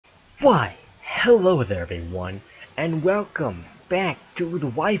Why, hello there everyone, and welcome back to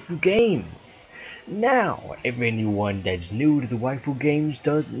the Waifu Games! Now, if anyone that's new to the Waifu Games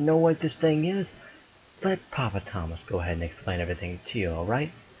doesn't know what this thing is, let Papa Thomas go ahead and explain everything to you,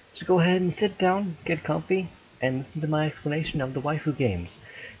 alright? So go ahead and sit down, get comfy, and listen to my explanation of the Waifu Games.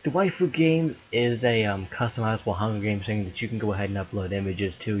 The Waifu Games is a customizable Hunger Games thing that you can go ahead and upload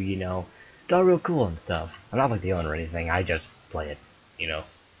images to, it's all real cool and stuff. I'm not like the owner or anything, I just play it.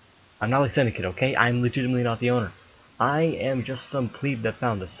 I'm not like Syndicate, okay? I'm legitimately not the owner. I am just some plebe that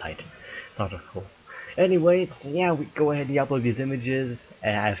found this site. Not cool. Anyways, yeah, we go ahead and upload these images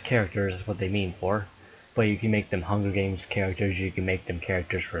as characters, is what they mean for. But you can make them Hunger Games characters, you can make them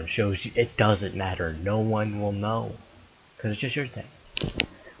characters from shows. It doesn't matter. No one will know. Because it's just your thing.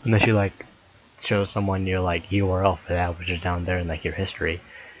 Unless you, show someone your, URL for that, which is down there in, your history.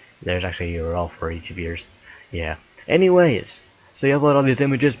 There's actually a URL for each of yours. Yeah. Anyways. So you upload all these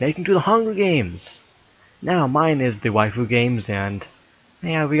images, making to the Hunger Games! Now, mine is the Waifu Games, and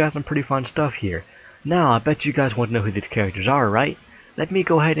yeah, we got some pretty fun stuff here. Now, I bet you guys want to know who these characters are, right? Let me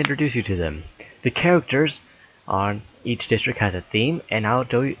go ahead and introduce you to them. The characters on each district has a theme, and I'll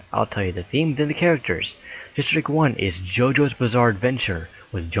tell you the theme, then the characters. District 1 is JoJo's Bizarre Adventure,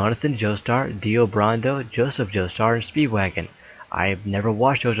 with Jonathan Joestar, Dio Brando, Joseph Joestar, and Speedwagon. I've never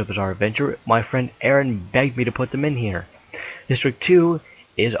watched JoJo's Bizarre Adventure. My friend Aaron begged me to put them in here. District 2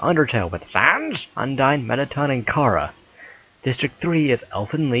 is Undertale with Sans, Undyne, Mettaton, and Kara. District 3 is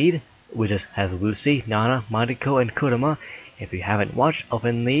Elfen Lied, which has Lucy, Nana, Madiko, and Kurama. If you haven't watched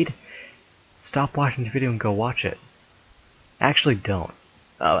Elfen Lied, stop watching the video and go watch it. Actually, don't.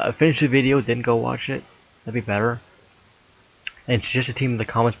 Finish the video, then go watch it. That'd be better. And suggest a team in the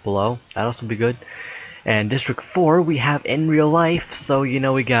comments below. That'd also be good. And District 4, we have In Real Life. So,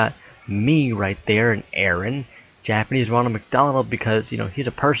 we got me right there and Aaron. Japanese Ronald McDonald because, he's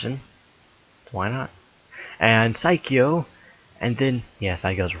a person. Why not? And Saikyo. And then, yeah,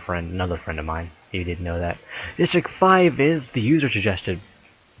 Saikyo's a friend, another friend of mine. You didn't know that. District 5 is the user-suggested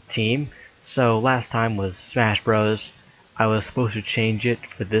team. So last time was Smash Bros. I was supposed to change it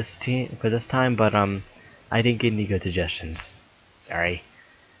for this time, but I didn't get any good suggestions. Sorry.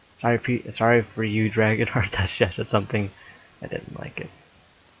 Sorry for you, Dragonheart, that suggested something. I didn't like it.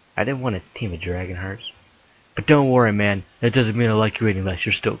 I didn't want a team of Dragonhearts. But don't worry, man, that doesn't mean I like you any less.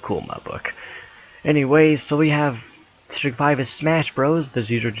 You're still cool in my book. Anyways, so we have District 5 is Smash Bros, the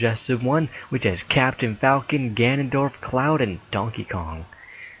user-suggested one, which has Captain Falcon, Ganondorf, Cloud, and Donkey Kong.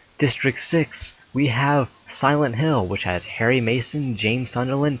 District 6, we have Silent Hill, which has Harry Mason, James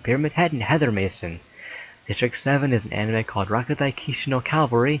Sunderland, Pyramid Head, and Heather Mason. District 7 is an anime called Rakudai Kishino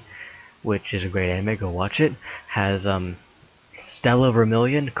Cavalry, which is a great anime, go watch it. Has Stella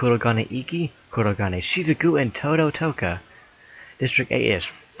Vermilion, Kurogane Iki, Kurogane Shizuku, and Todo Toka. District 8 is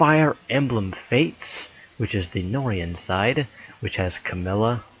Fire Emblem Fates, which is the Norian side, which has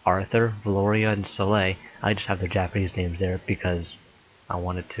Camilla, Arthur, Valoria, and Soleil. I just have their Japanese names there because I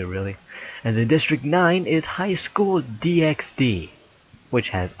wanted to, really. And then District 9 is High School DxD, which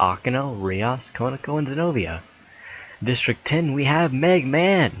has Akino, Rios, Konako, and Zenobia. District 10 we have Mega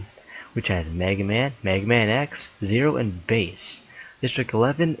Man, which has Mega Man, Mega Man X, Zero, and Base. District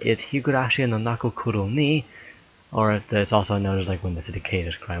 11 is Higurashi no Naku Kuro ni, or it's also known as When the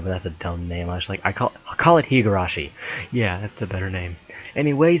Cicadas Cry, but that's a dumb name. I'll call it Higurashi. Yeah, that's a better name.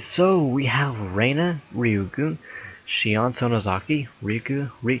 Anyway, so we have Reina, Ryugu, Shion Sonozaki,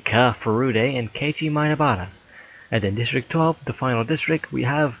 Riku, Rika, Furude, and Keiichi Minabata. And then District 12, the final district, we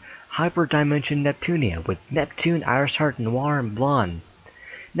have Hyper Dimension Neptunia with Neptune, Iris Heart, Noir, and Blonde.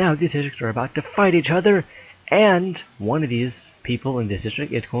 Now these districts are about to fight each other, and one of these people in this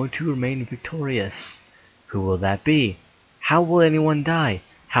district is going to remain victorious. Who will that be? How will anyone die?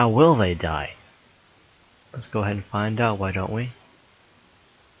 How will they die? Let's go ahead and find out, why don't we?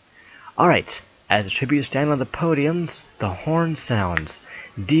 Alright, as the tribute stand on the podiums, the horn sounds.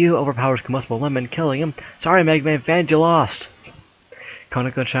 Dio overpowers Combustible Lemon, killing him. Sorry, Mega Man fans, you lost!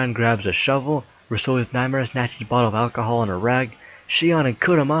 Konako-chan grabs a shovel, restores Nightmare, snatches a bottle of alcohol and a rag. Shion and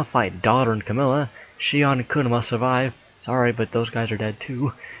Kurama fight Daughter and Camilla. Shion and Kurama survive. Sorry, but those guys are dead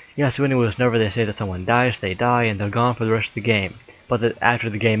too. Yeah, so anyways, whenever they say that someone dies, they die, and they're gone for the rest of the game. But after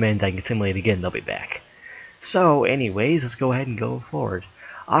the game ends, I can simulate again, they'll be back. So, anyways, let's go ahead and go forward.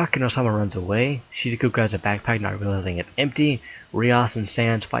 Akino-sama runs away. Shizuku grabs a backpack, not realizing it's empty. Rios and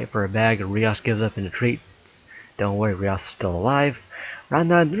Sans fight for a bag, and Rios gives up and retreats. Don't worry, Rios is still alive.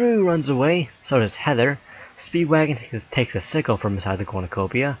 Randan-ru runs away, so does Heather. Speedwagon takes a sickle from inside the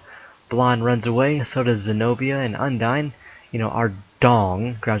cornucopia. Blonde runs away, so does Zenobia and Undyne. Our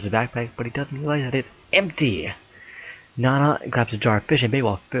Dong grabs a backpack, but he doesn't realize that it's empty. Nana grabs a jar of fishing bait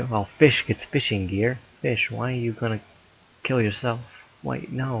while Fish gets fishing gear. Fish, why are you gonna kill yourself?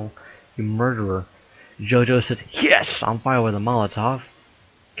 Wait, no, you murderer. Jojo says, yes, on fire with a Molotov.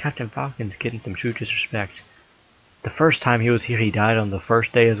 Captain Falcon's getting some true disrespect. The first time he was here, he died on the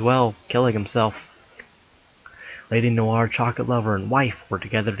first day as well, killing himself. Lady Noir, Chocolate Lover, and Wife were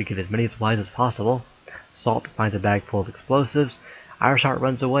together to get as many supplies as possible. Salt finds a bag full of explosives. Irisheart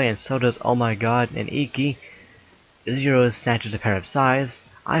runs away, and so does Oh My God and Iki. Zero snatches a pair of sais.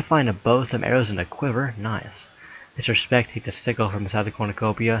 I find a bow, some arrows, and a quiver. Nice. Disrespect takes a sickle from inside the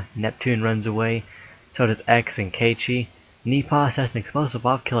cornucopia. Neptune runs away. So does X and Keiichi. Nipa sets an explosive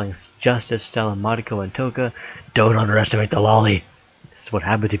off, killing Justice, Stella, Mariko, and Toka. Don't underestimate the lolly. This is what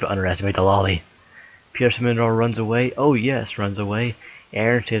happens if you underestimate the lolly. Pierce Mineral runs away. Oh yes, runs away.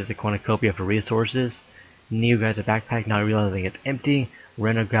 Aaron stays at the cornucopia for resources. Neo grabs a backpack, not realizing it's empty.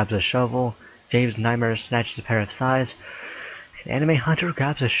 Rena grabs a shovel. James Nightmare snatches a pair of sais. And Anime Hunter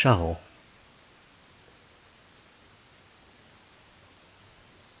grabs a shovel.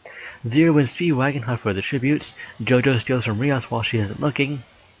 Zero and Speedwagon hunt for the tributes. Jojo steals from Rios while she isn't looking.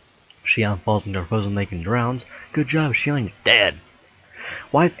 Shion falls into a frozen lake and drowns. Good job, Shion, you're dead.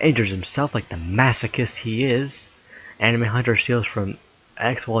 Wife injures himself like the masochist he is. Anime Hunter steals from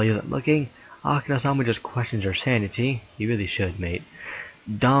X while he isn't looking. Akira-sama just questions her sanity. You really should, mate.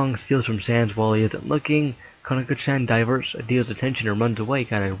 Dong steals from Sans while he isn't looking. Konako-chan diverts Dio's attention and runs away.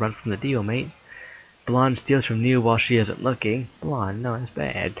 Gotta run from the Dio, mate. Blonde steals from Neo while she isn't looking. Blonde, no, that's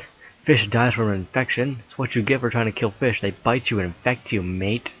bad. Fish dies from an infection. It's what you get for trying to kill fish. They bite you and infect you,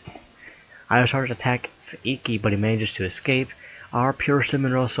 mate. Irisheart attacks Iki, but he manages to escape. Our Pure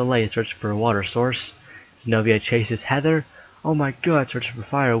Cinnamon Soleil searches for a water source. Zenobia chases Heather. Oh my god, searches for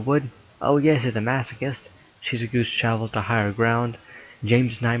firewood. Oh yes, he's a masochist. Shizugu's travels to higher ground.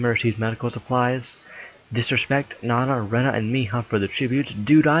 James Nightmare receives medical supplies. Disrespect, Nana, Rena, and me hunt for the tributes.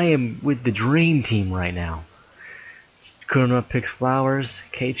 Dude, I am with the dream team right now. Kuruma picks flowers.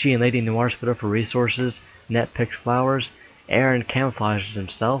 Keiichi and Lady Noir split up for resources. Net picks flowers. Aaron camouflages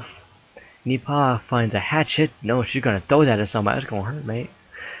himself. Nipa finds a hatchet. No, she's gonna throw that at somebody. That's gonna hurt, mate.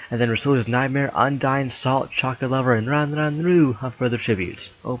 And then Rasulu's Nightmare, Undyne, Salt, Chocolate Lover, and Ranranru hunt for the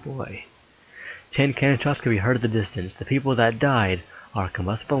tributes. Oh boy. 10 cannon shots can be heard at the distance. The people that died are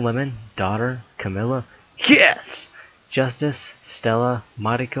Combustible Lemon, Daughter, Camilla, yes! Justice, Stella,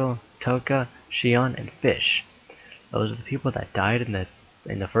 Mariko, Toka, Shion, and Fish. Those are the people that died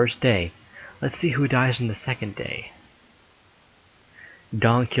in the first day. Let's see who dies in the second day.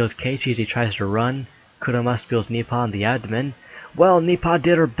 Dong kills Keiichi as he tries to run. Kurama spills Nipa on the abdomen. Well, Nipa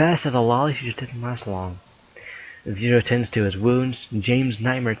did her best as a lolly, she just didn't last long. Zero tends to his wounds. James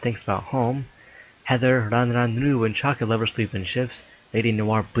Nightmare thinks about home. Heather, Ranranru, and Chocolate Lover sleep in shifts. Lady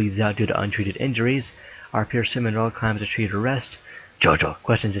Noir bleeds out due to untreated injuries. Our Pure Cinnamon climbs a tree to rest. Jojo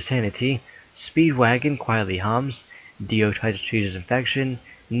questions his sanity. Speedwagon quietly hums. Dio tries to treat his infection.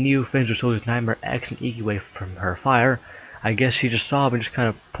 Neo fins Rasulu's Nightmare, X and Iki away from her fire. I guess she just saw him and just kind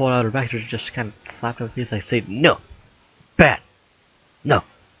of pulled out her back to just kind of slapped him in the face like, say, no! Bad! No!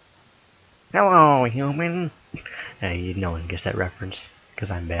 Hello, human! Hey, no one gets that reference,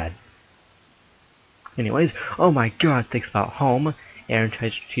 because I'm bad. Anyways, oh my god, thinks about home. Aaron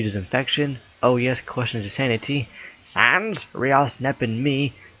tries to treat his infection. Oh yes, questions his sanity. Sans, Rios, Nep, and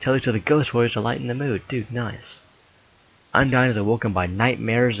me tell each other ghost warriors to lighten the mood. Dude, nice. Undyne is awoken by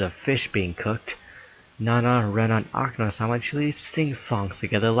nightmares of fish being cooked. Nana, Rena, and Akira-sama actually sing songs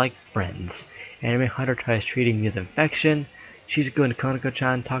together like friends. Anime Hunter tries treating his infection. Shizuku and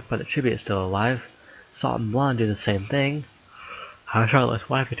Konako-chan talk about the tribute is still alive. Salt and Blonde do the same thing. Irisheart lets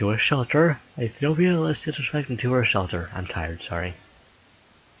Wife into a shelter. Zenobia lets Disrespect into her shelter. I'm tired, sorry.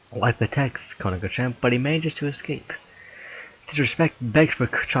 Wife protects Konako-chan, but he manages to escape. Disrespect begs for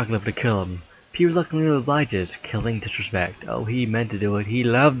Chocolate to kill him. He reluctantly obliges, killing Disrespect. Oh, he meant to do it. He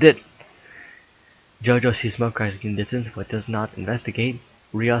loved it. Jojo sees smoke rising in the distance, but does not investigate.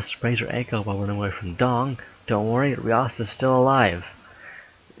 Rios sprays her ankle while running away from Dong. Don't worry, Rios is still alive.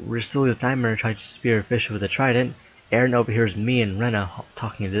 Rasulu's Nightmare tries to spear a fish with a trident. Aaron overhears me and Rena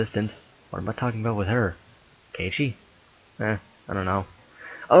talking in the distance. What am I talking about with her? Keiichi? I don't know.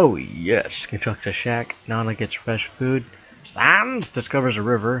 Oh yes, constructs a shack. Nana gets fresh food. Sans discovers a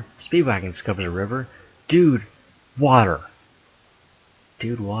river. Speedwagon discovers a river. Dude, water.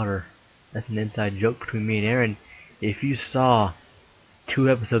 Dude, water. That's an inside joke between me and Aaron. If you saw 2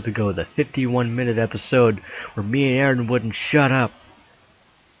 episodes ago, the 51-minute episode where me and Aaron wouldn't shut up,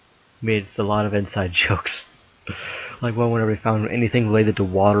 made a lot of inside jokes. Like one whenever we found anything related to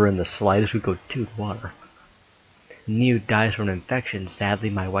water in the slightest, we'd go, dude, water. Neo dies from an infection. Sadly,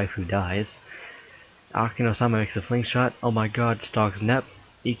 my wife who dies. Akino-sama makes a slingshot. Oh my god, stalks Nep.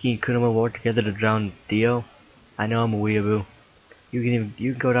 Iki and Kurama work together to drown Dio. I know I'm a weeaboo. You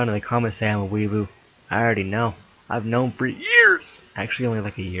can go down in the comments and say I'm a weeaboo. I already know. I've known for years. Actually, only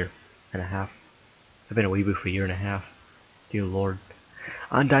like a year and a half. I've been a weeaboo for a year and a half. Dear Lord.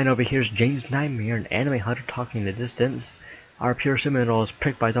 Undyne overhears James Nightmare, an anime hunter, talking in the distance. Our pure Seminole is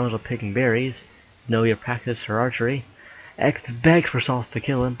pricked by Donald picking berries. Zenobia practices her archery. X begs for Salt to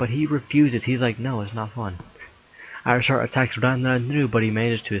kill him, but he refuses. He's like, no, it's not fun. Irisheart attacks Ranranru, but he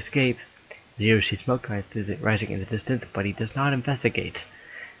manages to escape. Zero sees smoke rising in the distance, but he does not investigate.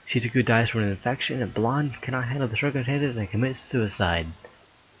 Shizuku dies from an infection, and Blonde cannot handle the circumstances and commits suicide.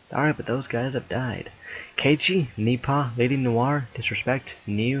 Alright, but those guys have died. Keiichi, Nipa, Lady Noir, Disrespect,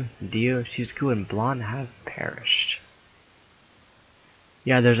 Niu, Dio, Shizuku, and Blonde have perished.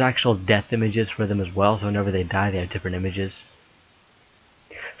 Yeah, there's actual death images for them as well, so whenever they die, they have different images.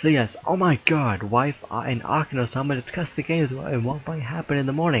 So yes, oh my god, wife and Akino-sama discuss the games and what might happen in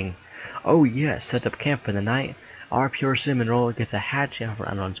the morning. Oh yes, sets up camp for the night. Our pure cinnamon roll gets a hat jam for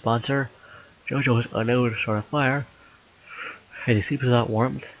unknown sponsor. Jojo is unable to start a fire. And he sleeps without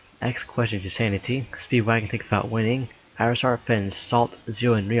warmth. X questions his sanity. Speedwagon thinks about winning. Irisheart fends Salt,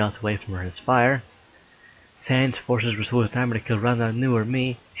 Zero, and Rios away from his fire. Sans forces Rasua's Nightmare to kill Ranranru or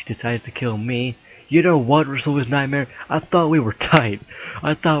me. She decides to kill me. You know what, Rasua's Nightmare? I thought we were tight.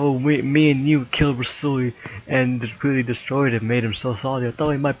 I thought when me and you killed Rasui and really destroyed him, made him so salty, I thought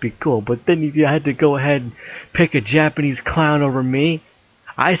we might be cool. But then you had to go ahead and pick a Japanese clown over me.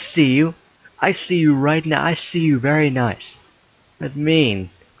 I see you. I see you right now. I see you very nice. That's mean.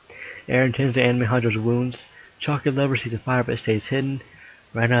 Aaron tends to Anime Hunter's wounds. Chocolate Lover sees a fire but stays hidden.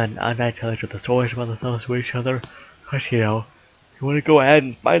 Rena and Undyne tell each other stories about themselves to each other. Cause you know, you want to go ahead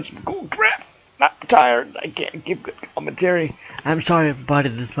and find some cool crap. I'm tired. I can't give good commentary. I'm sorry everybody,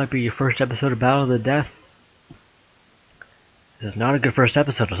 this might be your first episode of Battle of the Death. This is not a good first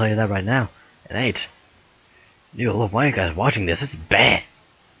episode, I'll tell you that right now. It ain't. Dude, look, why are you guys watching this? It's bad.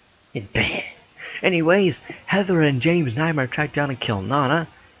 It's bad. Anyways, Heather and James Nightmare track down and kill Nana.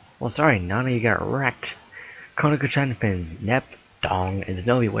 Well, sorry, Nana, you got wrecked. Konako-chan fends Nep, Dong, and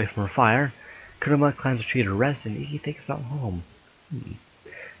Zenobia away from her fire. Kurama climbs a tree to rest, and Iki thinks about home.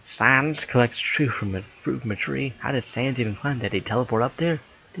 Sans collects fruit from a tree. How did Sans even climb that? Did he teleport up there?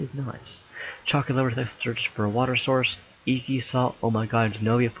 Dude, nice. Chocolate Lover searches for a water source. Iki, Salt, oh my god,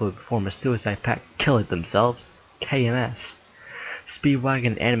 Zenobia perform a suicide pact, kill it themselves. KMS.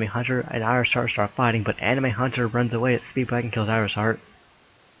 Speedwagon, Anime Hunter, and Irisheart start fighting, but Anime Hunter runs away as Speedwagon kills Irisheart.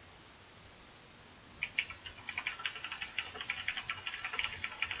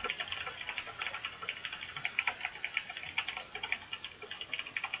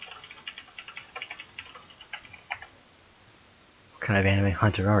 What kind of anime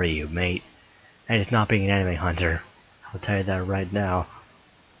hunter are you, mate? And it's not being an anime hunter. I'll tell you that right now.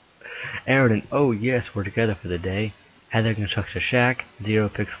 Aaron and oh yes, we're together for the day. Heather constructs a shack. Zero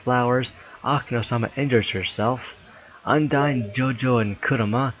picks flowers. Akino-sama injures herself. Undyne, Jojo, and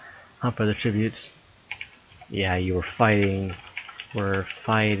Kurama hunt for the tributes. Yeah, you were fighting. We're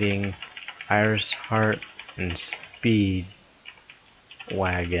fighting Irisheart and Speedwagon.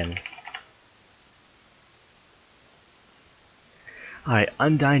 Alright,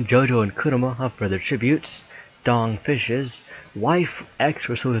 Undyne, Jojo, and Kurama hunt for their tributes. Dong fishes. Wife, X,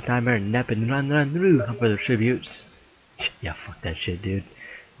 Rasua's Nightmare, Nep, and Ranranru hunt for their tributes. Yeah, fuck that shit, dude.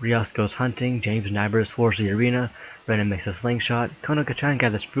 Rios goes hunting. James Nightmare explores the arena. Renan makes a slingshot. Konako-chan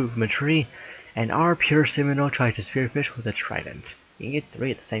gathers fruit from a tree. And our pure Seminole tries to spearfish with a trident. You can get 3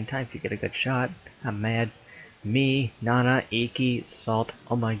 at the same time if you get a good shot. I'm mad. Me, Nana, Iki, Salt,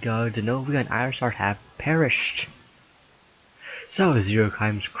 oh my god, Zenobia and Irisheart have perished. So Zero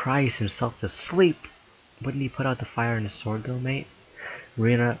cries himself to sleep. Wouldn't he put out the fire in his sword though, mate?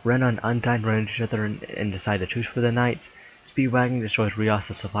 Rena and Undyne run into each other and decide to choose for the night. Speedwagon destroys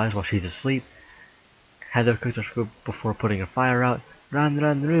Rios' supplies while she's asleep. Heather cooks her food before putting her fire out.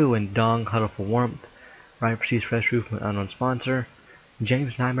 Ranranru and Dong huddle for warmth. Ryan receives fresh food from an unknown sponsor.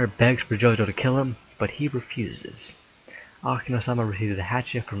 James Nightmare begs for Jojo to kill him, but he refuses. Akino-sama receives a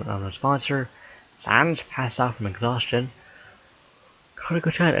hatchet from an unknown sponsor. Sans passes out from exhaustion.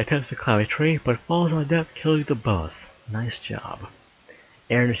 Konako-chan attempts to climb a tree, but falls on death, killing them both. Nice job.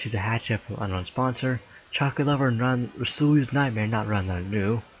 Aaron receives a hatchet from an unknown sponsor. Chocolate Lover and Rasui's Nightmare, not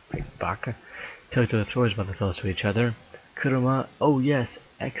Ranranru, big baka, tell each other stories about themselves to each other. Kurama, oh yes,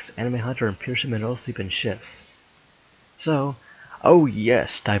 X, Anime Hunter, and Pure Seminole sleep in shifts. So, oh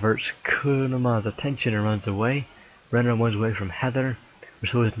yes, diverts Kurama's attention and runs away. Ren runs away from Heather.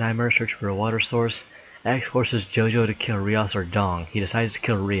 Rasui's Nightmare searches for a water source. X forces Jojo to kill Rios or Dong. He decides to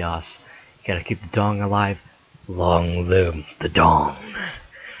kill Rios. Gotta keep the dong alive. Long live the dong.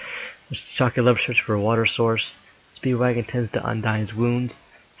 Chocolate Lover searches for a water source. Speedwagon tends to Undyne's wounds.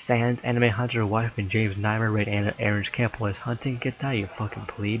 Sans, Anime Hunter, wife, and James Nightmare raid Aaron's camp while he's hunting. Get that, you fucking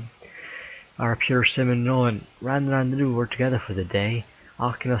plebe. Our Pure Seminole and Ranranru work together for the day.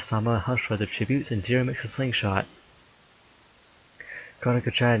 Akino-sama hunts for other tributes, and Zero makes a slingshot.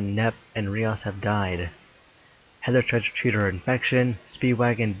 Konako-chan, Nep, and Rios have died. Heather tries to treat her infection.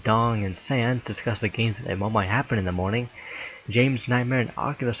 Speedwagon, Dong, and Sans discuss the games and what might happen in the morning. James, Nightmare, and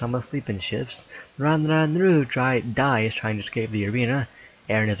Akino-sama sleep in shifts. Ranranru dies trying to escape the arena.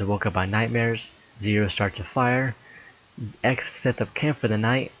 Aaron is woken up by nightmares. Zero starts a fire. X sets up camp for the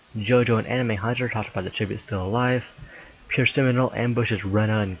night. Jojo and Anime Hunter talk about the tribute still alive. Pure Seminole ambushes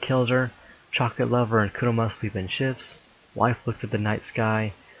Rena and kills her. Chocolate Lover and Kuruma sleep in shifts. Wife looks at the night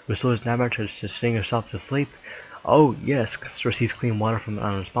sky. Rusula's Nightmare tries to sing herself to sleep. Oh yes, receives clean water from an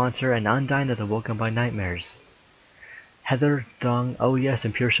unknown sponsor, and Undyne is awoken by nightmares. Heather, Dong, oh yes,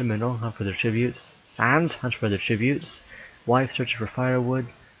 and Pure Seminole hunt for their tributes. Sans hunts for their tributes. Wife searches for firewood.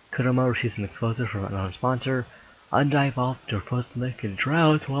 Kuruma receives an explosive from an unknown sponsor. Undyne falls into a frozen lake and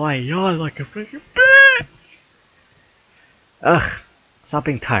drowns while I yawn like a freaking bitch. Ugh, stop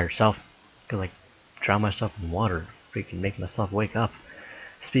being tired, self. I could like drown myself in water, freaking make myself wake up.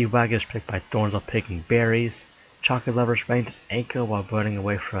 Speedwagon is pricked by thorns while picking berries. Chocolate Lover sprains his ankle while running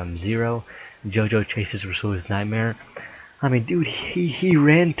away from Zero. Jojo chases Rusula's Nightmare. I mean, dude, he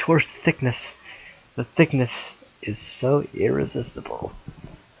ran towards the thickness. The thickness is so irresistible.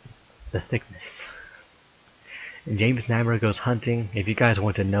 The thickness. And James Nightmare goes hunting. If you guys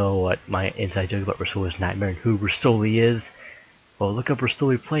want to know what my inside joke about Rusula's Nightmare and who Rusuli is, well, look up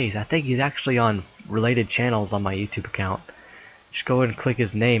Rusuli Plays. I think he's actually on related channels on my YouTube account. Just go ahead and click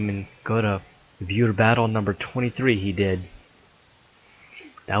his name and go to viewer battle number 23 he did.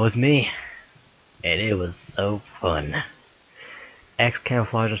 That was me. And it was so fun. X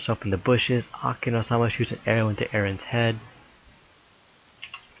camouflages himself in the bushes. Akino-sama shoots an arrow into Aaron's head.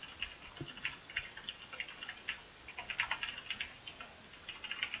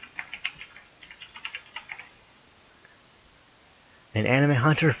 And Anime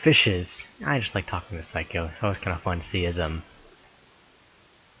Hunter fishes. I just like talking to Psycho. It's always kind of fun to see his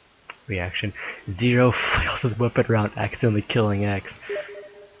reaction. Zero flails his weapon around, accidentally killing X.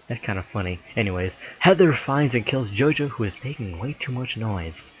 That's kind of funny. Anyways, Heather finds and kills Jojo, who is making way too much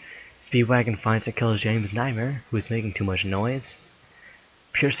noise. Speedwagon finds and kills James Nightmare, who is making too much noise.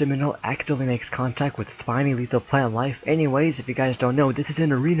 Pure Seminole accidentally makes contact with spiny lethal plant life. Anyways, if you guys don't know, this is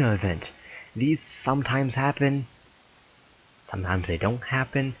an arena event. These sometimes happen. Sometimes they don't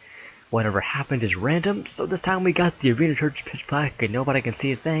happen. Whatever happened is random, so this time we got the arena church pitch black and nobody can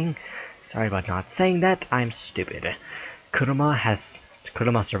see a thing. Sorry about not saying that, I'm stupid.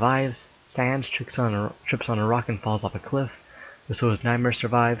 Kuruma survives. Sans trips on a rock and falls off a cliff. Rusula's Nightmare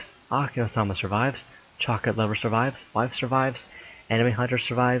survives. Akino-sama survives. Chocolate Lover survives. Wife survives. Anime Hunter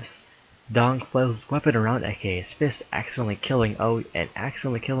survives. Dong flails his weapon around, aka his fist, accidentally killing oh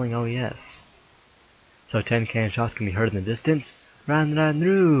yes. So 10 cannon shots can be heard in the distance.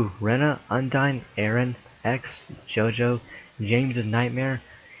 Ranranru, Rena, Undyne, Aaron, X, Jojo, James's Nightmare,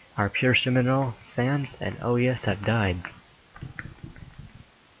 our Pure Seminole, Sans, and OES have died.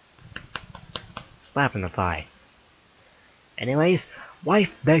 Slap in the thigh. Anyways,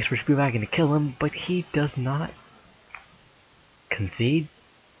 wife begs for Speedwagon to kill him, but he does not concede.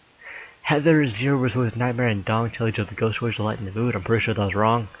 Heather, Zero was with Nightmare, and Dong tell each other the ghost stories to lighten the mood. I'm pretty sure that was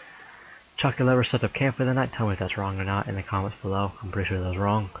wrong. Chocolate Lover sets up camp for the night. Tell me if that's wrong or not in the comments below. I'm pretty sure that was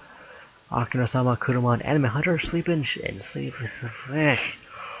wrong. Akino-sama, Kuruma, and Anime Hunter sleep in sleep with the fish.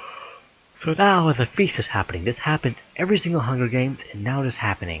 So now the feast is happening. This happens every single Hunger Games, and now it is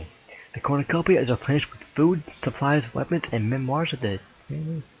happening. The cornucopia is replenished with food, supplies, weapons, and memoirs of the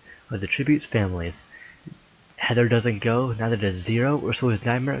tributes' families. Heather doesn't go, neither does Zero, Rusula's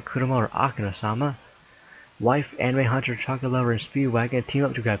Nightmare, Kuruma, or Akino-sama. Wife, Anime Hunter, Chocolate Lover, and Speedwagon team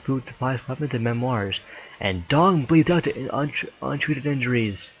up to grab food, supplies, weapons, and memoirs. And Dong bleeds out to untreated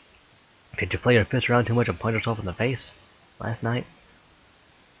injuries. Did you play your fist around too much and punch yourself in the face last night?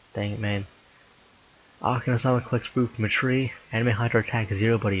 Dang it, man. Akino-sama collects fruit from a tree. Anime Hunter attacks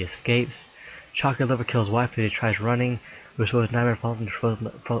Zero, but he escapes. Chocolate Lover kills wife as he tries running. Rusula's Nightmare falls into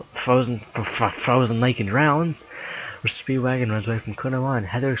frozen lake and drowns. Speedwagon runs away from Kuruma, and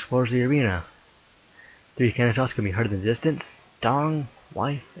Heather explores the arena. 3 cannon shots can be heard in the distance. Dong,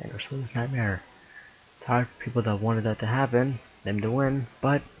 wife, and Rusula's Nightmare. It's hard for people that wanted that to happen, them to win,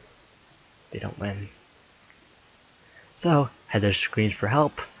 but they don't win. So, Heather screams for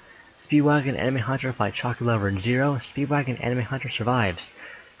help. Speedwagon and Anime Hunter fight Chocolate Lover and Zero. Speedwagon and Anime Hunter survives.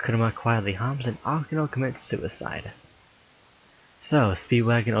 Kurama quietly hums and Akino commits suicide. So,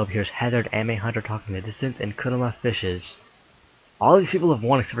 Speedwagon overhears Heather and Anime Hunter talking in the distance, and Kurama fishes. All these people have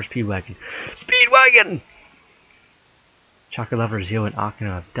won except for Speedwagon. Speedwagon! Chocolate Lover, Zio, and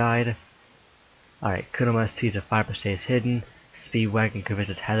Akino have died. Alright, Kurama sees a fiber stays hidden. Speedwagon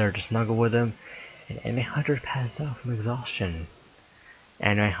convinces Heather to snuggle with him, and Anime Hunter passes out from exhaustion.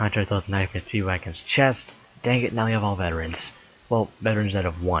 Anime Hunter throws a knife in Speedwagon's chest. Dang it, now we have all veterans. Well, veterans that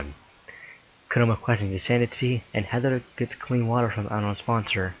have won. Kurama questions his sanity, and Heather gets clean water from an unknown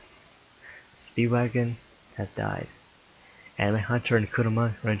sponsor. Speedwagon has died. Anime Hunter and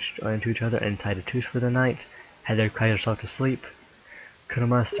Kurama run into each other and tie the twos for the night. Heather cries herself to sleep.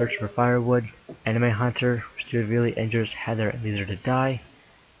 Kurama searches for firewood. Anime Hunter severely injures Heather and leaves her to die.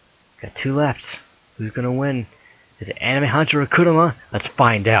 Got two left. Who's gonna win? Is it Anime Hunter or Kurama? Let's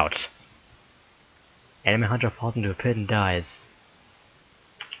find out. Anime Hunter falls into a pit and dies.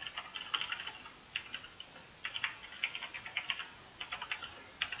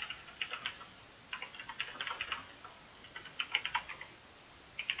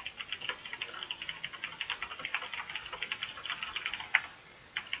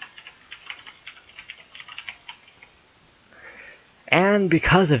 And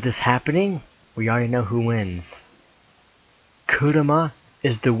because of this happening, we already know who wins. Kurama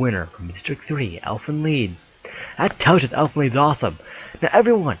is the winner from District 3, Elfen Lied. That tells you that Elfen Lied's awesome. Now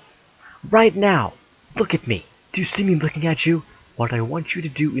everyone, right now, look at me. Do you see me looking at you? What I want you to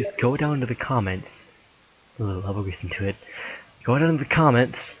do is go down to the comments. A little level grease into it. Go down to the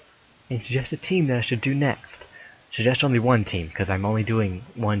comments and suggest a team that I should do next. Suggest only one team, because I'm only doing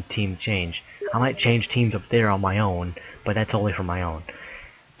one team change. I might change teams up there on my own, but that's only for my own.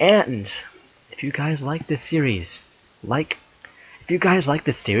 And if you guys like this series, and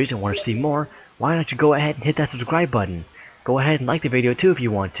want to see more, why don't you go ahead and hit that subscribe button? Go ahead and like the video too if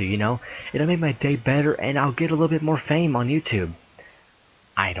you want to, you know. It'll make my day better and I'll get a little bit more fame on YouTube.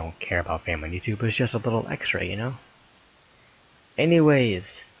 I don't care about fame on YouTube, it's just a little extra, you know.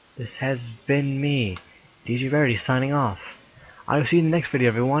 Anyways, this has been me, DJ Rarity, signing off. I will see you in the next video,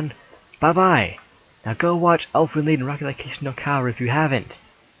 everyone. Bye bye. Now go watch Elfen Lied and Rocket Like Casey no Cavalry if you haven't.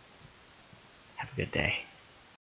 Have a good day.